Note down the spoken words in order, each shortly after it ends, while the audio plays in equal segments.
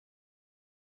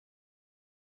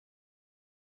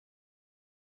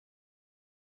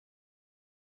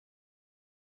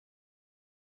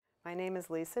My name is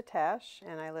Lisa Tesh,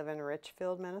 and I live in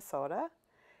Richfield, Minnesota.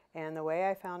 And the way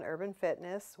I found Urban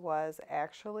Fitness was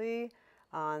actually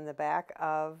on the back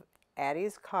of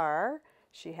Addie's car.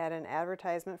 She had an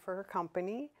advertisement for her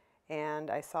company,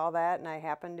 and I saw that, and I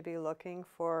happened to be looking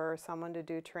for someone to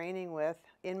do training with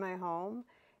in my home,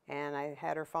 and I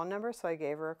had her phone number, so I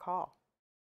gave her a call.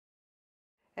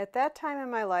 At that time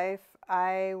in my life,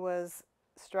 I was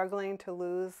struggling to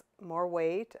lose more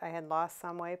weight. I had lost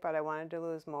some weight, but I wanted to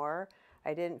lose more.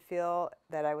 I didn't feel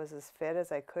that I was as fit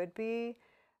as I could be.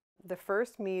 The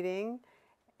first meeting,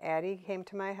 Addie came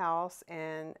to my house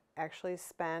and actually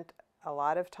spent a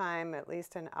lot of time, at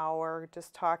least an hour,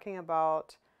 just talking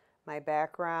about my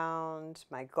background,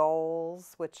 my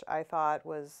goals, which I thought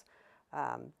was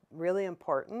really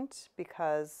important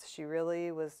because she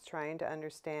really was trying to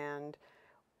understand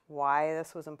why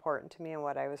this was important to me and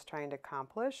what I was trying to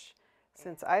accomplish.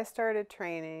 Since I started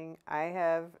training, I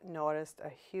have noticed a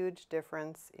huge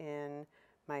difference in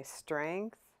my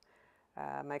strength.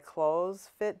 My clothes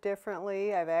fit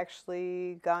differently. I've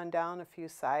actually gone down a few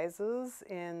sizes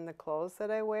in the clothes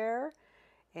that I wear,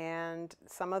 and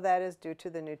some of that is due to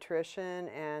the nutrition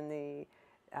and the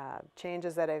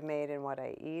changes that I've made in what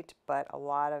I eat, but a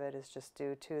lot of it is just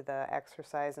due to the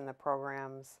exercise and the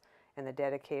programs and the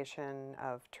dedication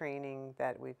of training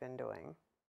that we've been doing.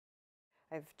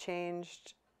 I've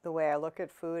changed the way I look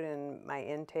at food and my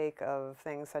intake of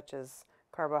things such as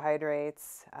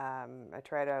carbohydrates. I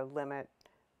try to limit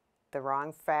the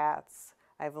wrong fats.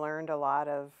 I've learned a lot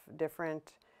of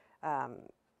different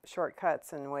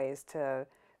shortcuts and ways to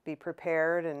be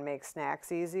prepared and make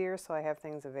snacks easier, so I have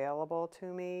things available to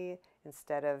me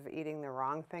instead of eating the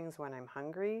wrong things when I'm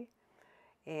hungry.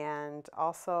 And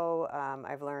also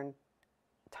I've learned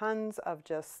tons of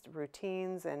just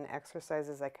routines and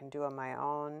exercises I can do on my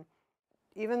own.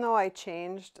 Even though I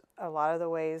changed a lot of the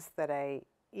ways that I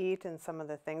eat and some of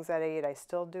the things that I eat, I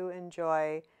still do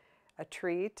enjoy a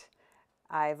treat.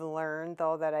 I've learned,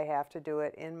 though, that I have to do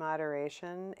it in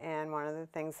moderation, and one of the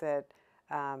things that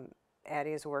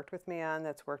Addie has worked with me on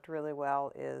that's worked really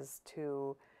well is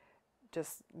to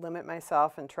just limit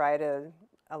myself and try to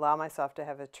allow myself to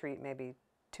have a treat maybe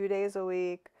 2 days a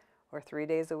week or 3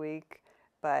 days a week,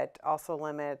 but also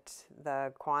limit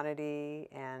the quantity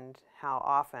and how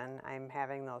often I'm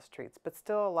having those treats, but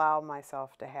still allow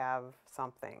myself to have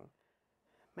something.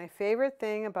 My favorite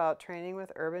thing about training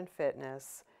with Urban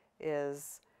Fitness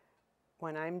is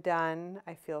when I'm done,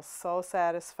 I feel so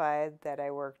satisfied that I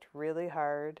worked really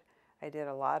hard. I did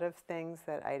a lot of things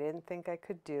that I didn't think I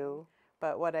could do,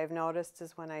 but what I've noticed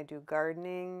is when I do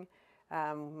gardening,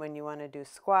 when you want to do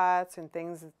squats and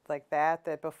things like that,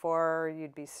 that before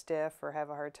you'd be stiff or have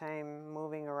a hard time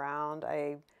moving around,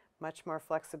 I much more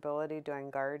flexibility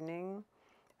doing gardening.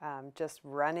 Just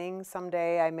running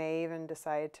someday, I may even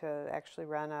decide to actually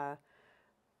run a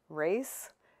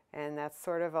race, and that's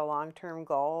sort of a long-term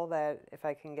goal that if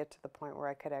I can get to the point where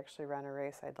I could actually run a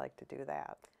race, I'd like to do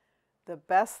that. The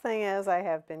best thing is I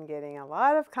have been getting a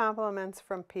lot of compliments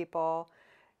from people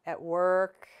at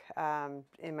work,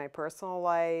 in my personal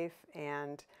life,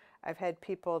 and I've had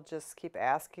people just keep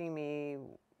asking me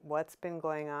what's been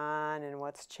going on and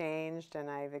what's changed, and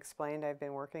I've explained I've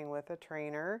been working with a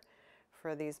trainer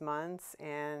for these months,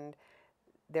 and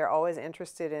they're always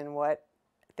interested in what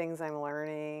things I'm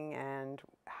learning and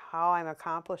how I'm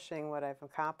accomplishing what I've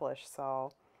accomplished.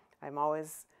 So I'm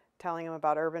always telling them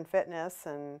about Urban Fitness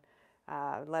and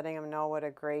letting them know what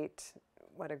a great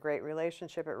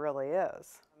relationship it really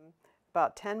is.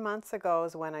 About 10 months ago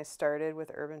is when I started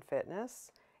with Urban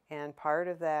Fitness, and part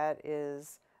of that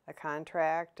is a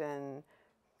contract and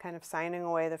kind of signing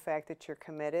away the fact that you're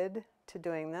committed to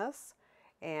doing this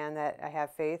and that I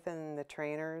have faith in the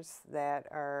trainers that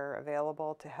are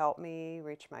available to help me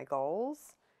reach my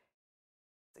goals.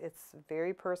 It's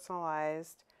very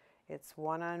personalized. It's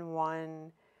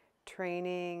one-on-one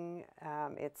training.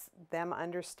 It's them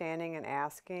understanding and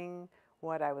asking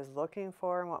what I was looking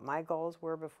for and what my goals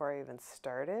were before I even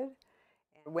started.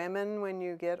 And women, when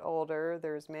you get older,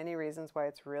 there's many reasons why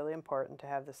it's really important to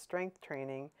have the strength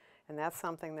training, and that's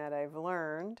something that I've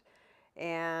learned.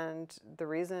 And the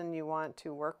reason you want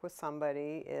to work with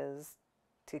somebody is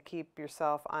to keep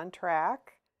yourself on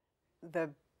track.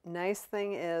 The nice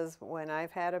thing is when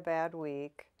I've had a bad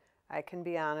week, I can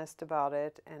be honest about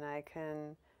it and I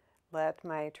can let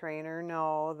my trainer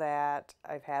know that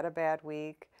I've had a bad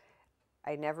week.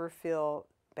 I never feel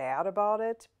bad about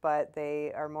it, but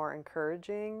they are more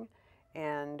encouraging,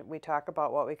 and we talk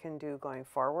about what we can do going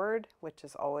forward, which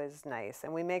is always nice.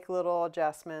 And we make little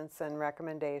adjustments and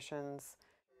recommendations.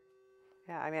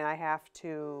 Yeah, I mean, I have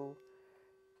to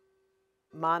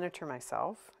monitor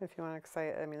myself, if you want to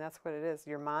say, I mean, that's what it is.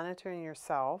 You're monitoring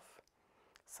yourself,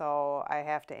 so I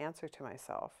have to answer to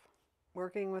myself.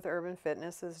 Working with urban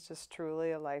fitness is just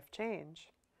truly a life change,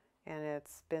 and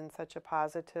it's been such a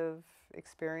positive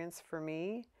experience for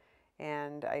me,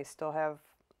 and I still have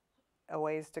a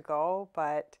ways to go,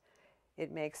 but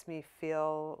it makes me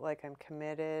feel like I'm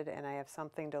committed and I have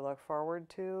something to look forward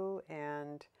to,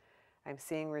 and I'm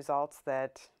seeing results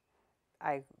that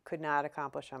I could not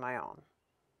accomplish on my own.